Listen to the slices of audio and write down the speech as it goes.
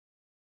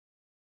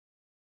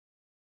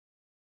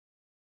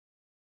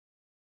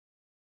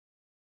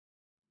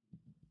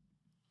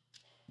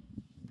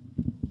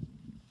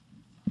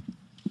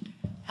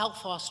Hal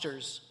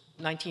Foster's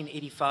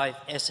 1985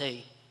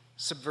 essay,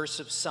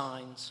 Subversive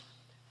Signs,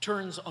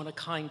 turns on a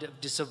kind of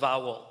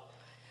disavowal,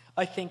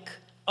 I think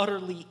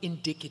utterly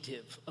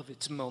indicative of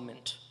its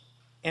moment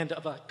and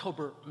of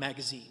October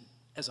magazine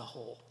as a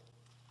whole.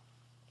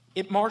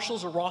 It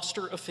marshals a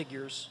roster of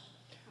figures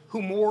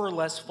who more or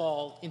less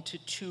fall into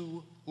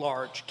two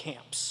large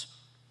camps.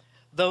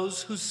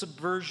 Those whose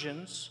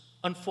subversions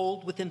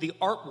unfold within the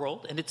art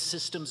world and its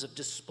systems of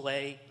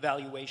display,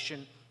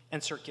 valuation,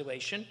 and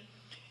circulation.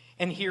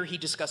 And here he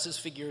discusses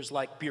figures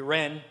like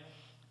Buren,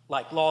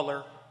 like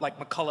Lawler, like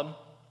McCullum,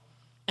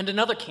 and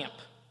another camp,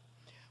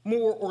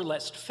 more or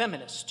less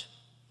feminist,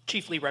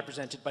 chiefly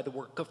represented by the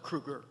work of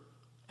Kruger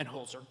and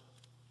Holzer.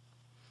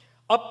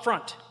 Up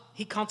front,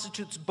 he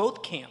constitutes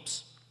both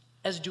camps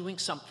as doing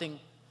something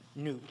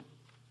new.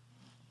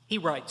 He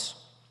writes,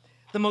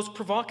 "The most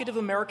provocative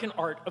American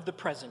art of the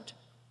present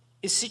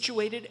is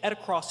situated at a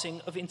crossing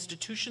of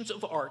institutions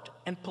of art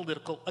and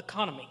political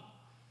economy,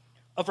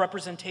 of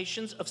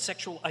representations of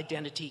sexual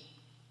identity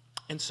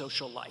and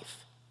social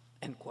life,"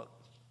 end quote.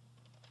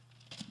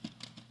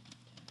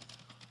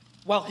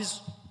 While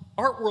his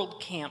art world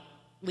camp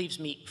leaves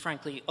me,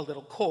 frankly, a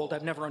little cold,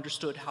 I've never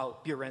understood how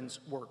Buren's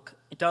work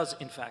does,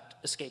 in fact,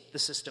 escape the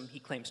system he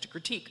claims to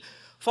critique.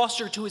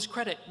 Foster, to his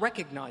credit,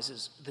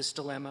 recognizes this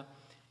dilemma,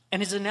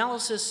 and his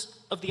analysis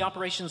of the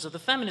operations of the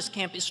feminist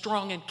camp is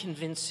strong and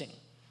convincing.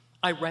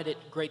 I read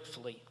it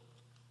gratefully.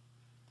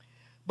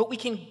 But we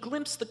can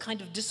glimpse the kind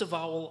of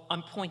disavowal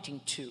I'm pointing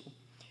to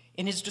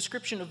in his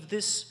description of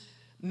this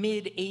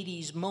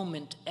mid-'80s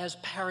moment as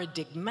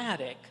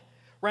paradigmatic,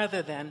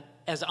 rather than,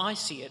 as I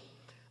see it,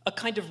 a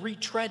kind of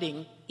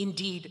retreading,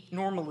 indeed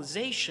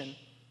normalization,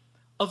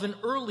 of an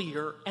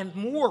earlier and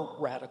more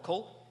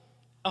radical,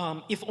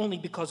 if only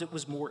because it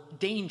was more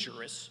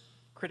dangerous,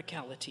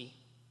 criticality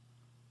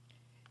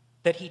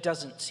that he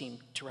doesn't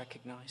seem to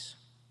recognize.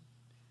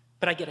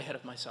 But I get ahead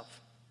of myself.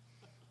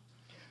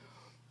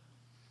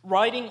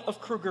 Writing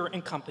of Kruger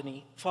and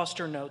company,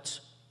 Foster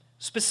notes,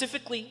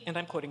 specifically, and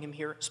I'm quoting him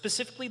here,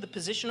 specifically the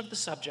position of the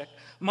subject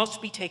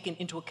must be taken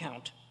into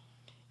account,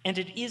 and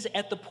it is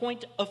at the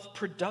point of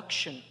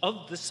production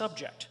of the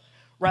subject,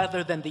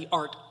 rather than the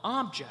art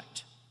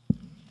object,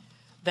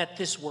 that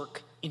this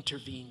work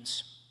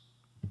intervenes,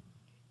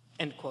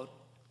 end quote.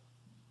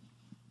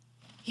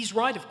 He's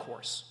right, of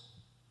course,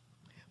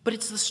 but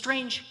it's the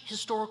strange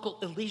historical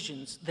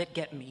elisions that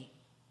get me.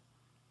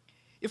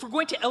 If we're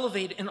going to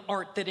elevate an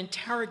art that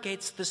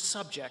interrogates the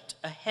subject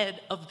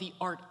ahead of the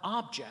art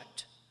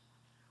object,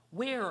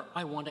 where,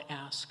 I want to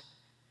ask,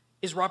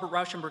 is Robert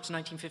Rauschenberg's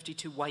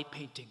 1952 white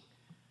painting,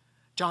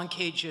 John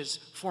Cage's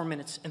 4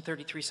 minutes and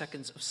 33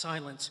 seconds of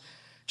silence,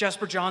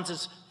 Jasper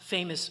Johns'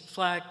 famous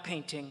flag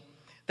painting,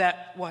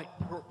 that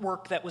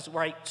work that was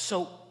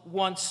so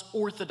once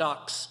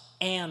orthodox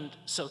and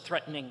so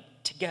threatening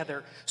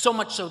together, so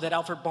much so that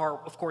Alfred Barr,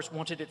 of course,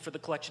 wanted it for the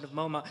collection of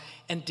MoMA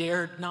and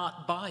dared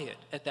not buy it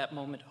at that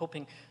moment,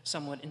 hoping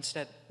someone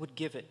instead would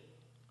give it.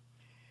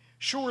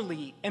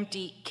 Surely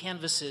empty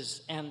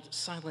canvases and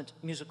silent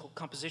musical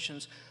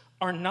compositions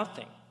are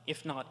nothing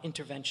if not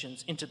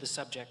interventions into the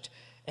subject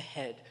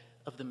ahead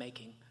of the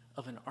making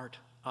of an art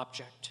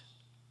object.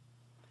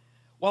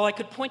 While I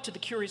could point to the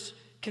curious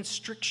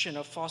constriction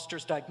of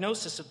Foster's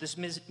diagnosis of this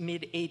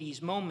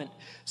mid-'80s moment,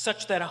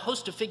 such that a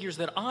host of figures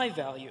that I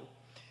value,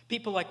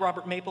 people like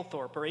Robert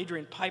Mapplethorpe or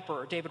Adrian Piper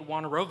or David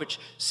Wojnarowicz,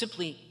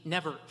 simply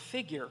never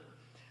figure,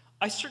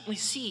 I certainly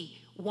see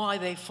why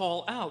they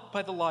fall out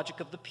by the logic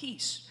of the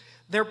piece.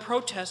 Their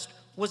protest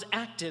was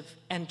active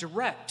and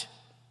direct,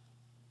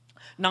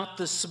 not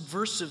the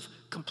subversive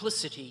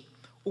complicity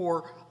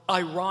or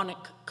ironic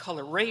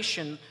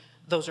coloration,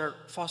 those are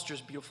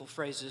Foster's beautiful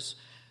phrases,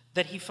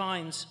 that he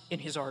finds in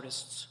his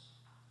artists.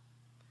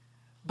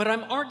 But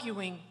I'm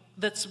arguing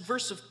that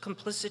subversive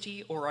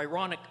complicity or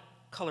ironic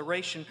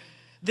coloration,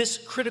 this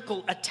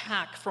critical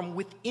attack from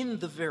within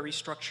the very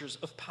structures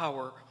of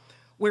power,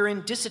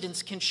 wherein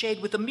dissidents can shade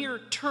with a mere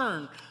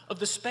turn of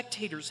the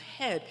spectator's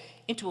head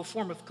into a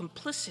form of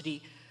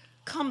complicity,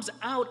 comes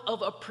out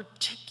of a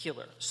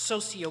particular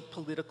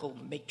socio-political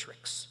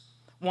matrix,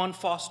 one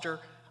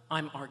Foster,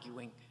 I'm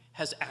arguing,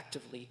 has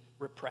actively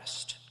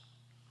repressed.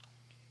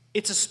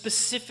 It's a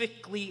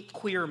specifically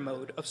queer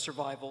mode of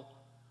survival,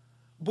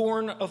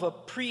 born of a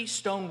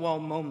pre-Stonewall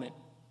moment.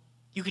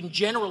 You can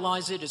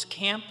generalize it as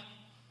camp,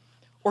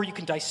 or you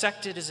can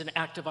dissect it as an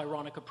act of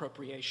ironic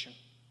appropriation.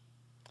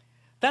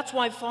 That's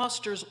why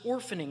Foster's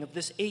orphaning of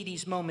this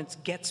 '80s moment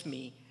gets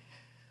me,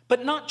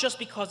 but not just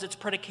because it's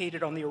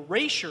predicated on the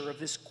erasure of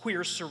this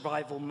queer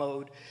survival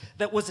mode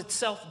that was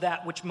itself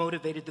that which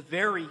motivated the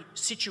very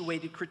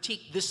situated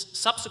critique this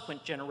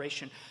subsequent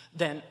generation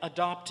then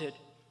adopted.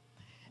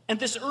 And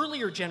this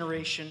earlier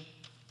generation,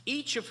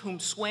 each of whom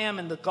swam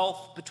in the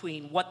gulf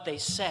between what they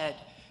said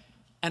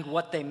and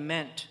what they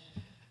meant,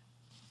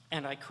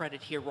 and I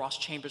credit here Ross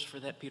Chambers for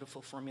that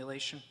beautiful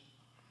formulation,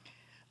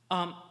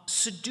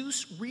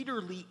 seduce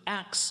readerly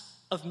acts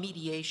of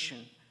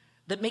mediation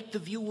that make the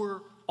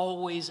viewer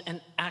always an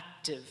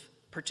active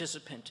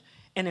participant,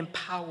 an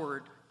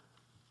empowered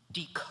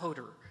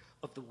decoder,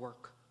 of the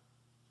work.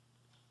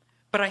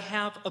 But I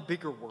have a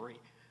bigger worry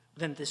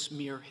than this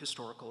mere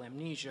historical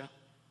amnesia.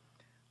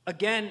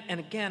 Again and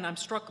again, I'm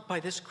struck by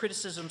this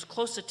criticism's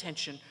close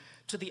attention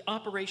to the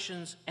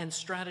operations and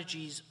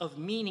strategies of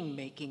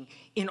meaning-making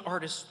in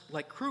artists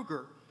like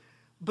Kruger,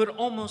 but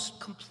almost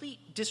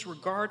complete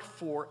disregard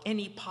for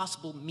any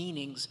possible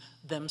meanings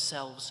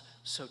themselves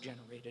so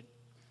generated.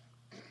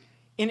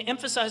 In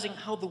emphasizing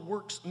how the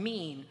works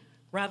mean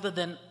rather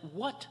than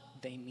what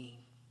they mean,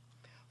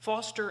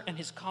 Foster and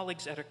his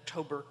colleagues at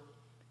October,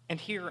 and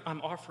here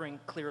I'm offering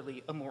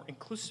clearly a more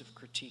inclusive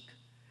critique,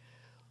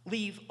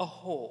 leave a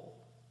hole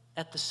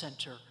at the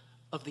center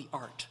of the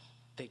art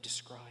they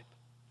describe.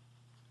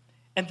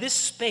 And this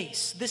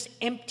space, this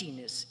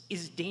emptiness,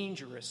 is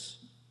dangerous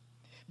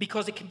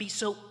because it can be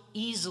so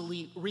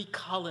easily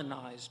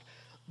recolonized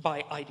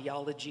by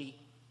ideology.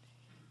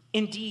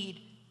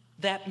 Indeed,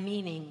 that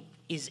meaning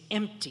is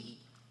empty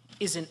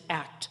is an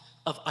act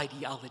of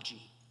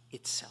ideology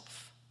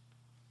itself.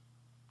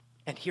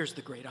 And here's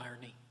the great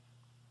irony,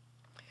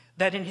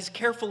 that in his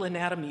careful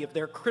anatomy of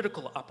their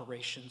critical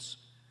operations,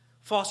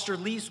 Foster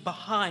leaves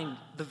behind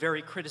the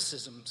very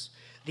criticisms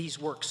these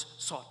works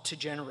sought to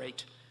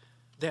generate,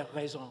 their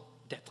raison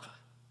d'être.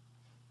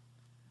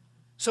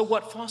 So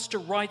what Foster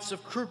writes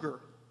of Kruger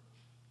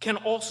can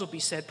also be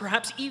said,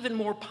 perhaps even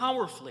more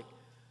powerfully,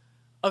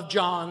 of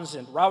Johns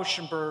and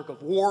Rauschenberg, of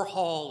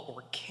Warhol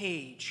or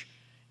Cage.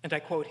 And I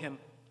quote him,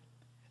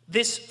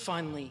 "This,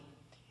 finally,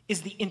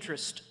 is the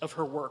interest of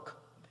her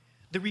work,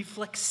 the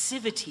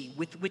reflexivity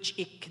with which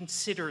it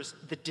considers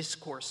the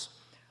discourse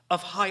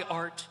of high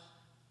art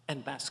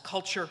and mass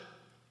culture,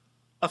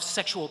 of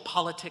sexual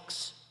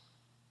politics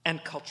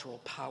and cultural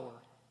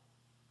power."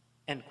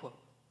 End quote.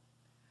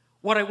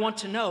 What I want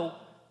to know,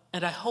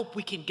 and I hope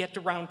we can get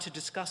around to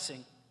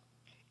discussing,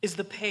 is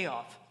the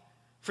payoff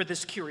for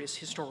this curious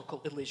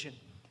historical elision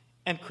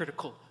and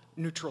critical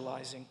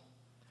neutralizing.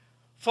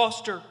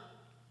 Foster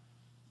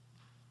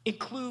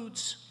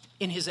includes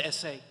in his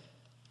essay,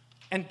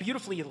 and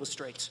beautifully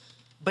illustrates,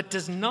 but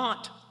does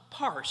not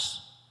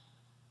parse,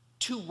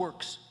 two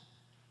works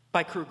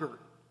by Kruger.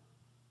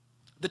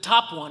 The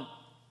top one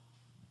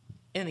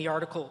in the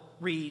article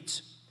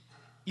reads,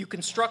 "You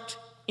construct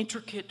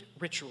intricate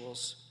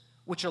rituals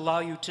which allow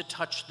you to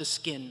touch the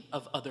skin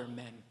of other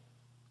men."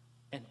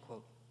 End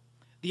quote.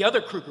 The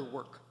other Kruger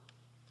work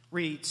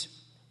reads,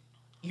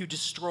 "You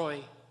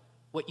destroy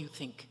what you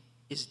think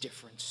is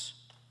difference."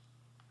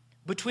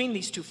 Between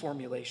these two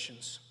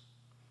formulations,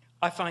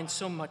 I find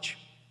so much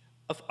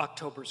of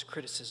October's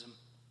criticism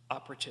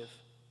operative.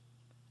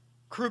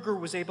 Kruger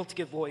was able to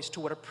give voice to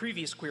what a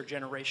previous queer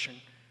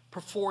generation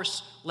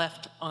perforce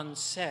left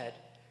unsaid.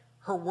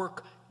 Her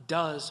work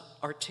does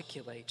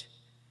articulate,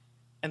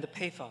 and the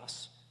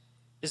pathos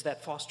is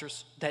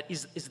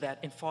that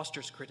in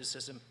Foster's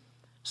criticism,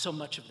 so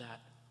much of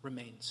that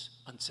remains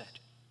unsaid.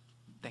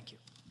 Thank you.